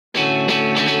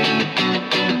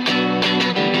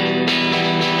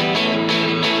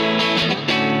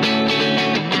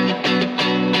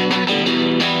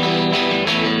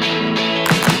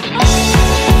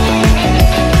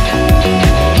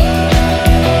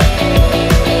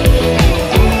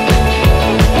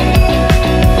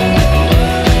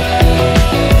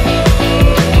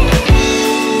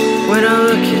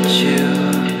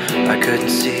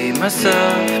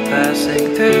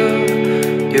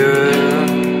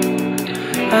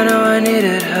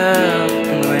needed help,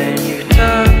 and when you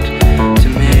talked to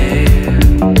me,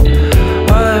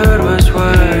 all I heard was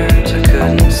words. I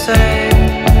couldn't say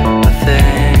a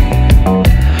thing.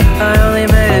 I only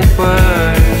made it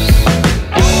worse.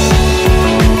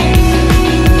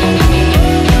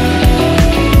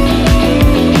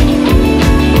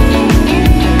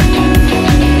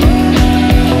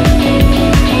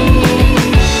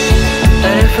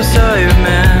 And if I saw your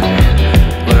man,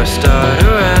 would I start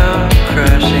around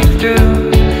crashing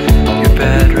through your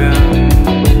bedroom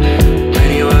when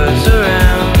he was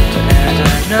around? And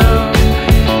I know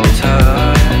it's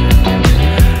hard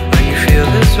when you feel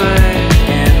this way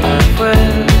in love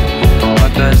with my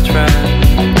best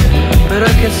friend, but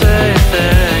I can say a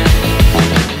thing.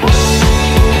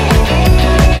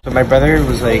 So my brother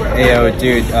was like, "Hey, yo,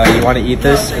 dude, you want to eat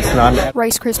this? It's not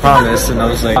Rice Krispie. promise." And I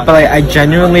was like, but like, I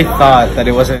genuinely thought that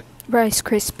it wasn't Rice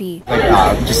Krispie.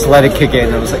 like, just let it kick in.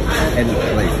 And I was like, and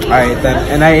like, all right then.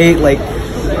 And I ate like,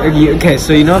 okay,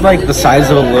 so you know like the size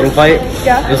of a little bite?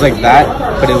 Yeah. It was like that,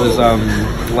 but it was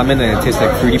lemon and it tastes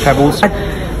like Fruity Pebbles.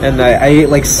 And I ate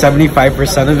like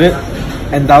 75% of it.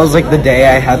 And that was like the day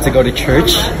I had to go to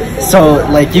church. So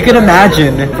like you can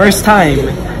imagine, first time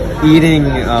eating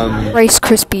Rice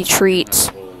Krispie treats.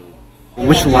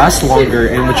 which last longer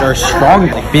and which are strong,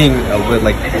 like being with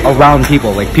like around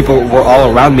people, like people were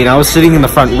all around me and I was sitting in the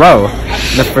front row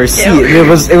in the first seat. It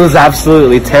was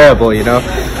absolutely terrible, you know.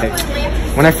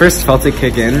 When I first felt it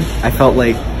kick in, I felt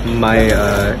like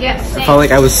I felt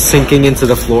like I was sinking into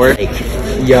the floor,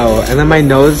 yo, and then my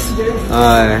nose,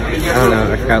 I don't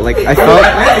know, I forgot, like I felt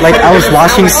like I was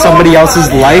watching somebody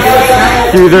else's life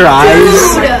through their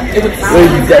eyes.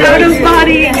 Out of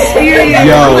body experience.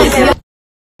 Yo,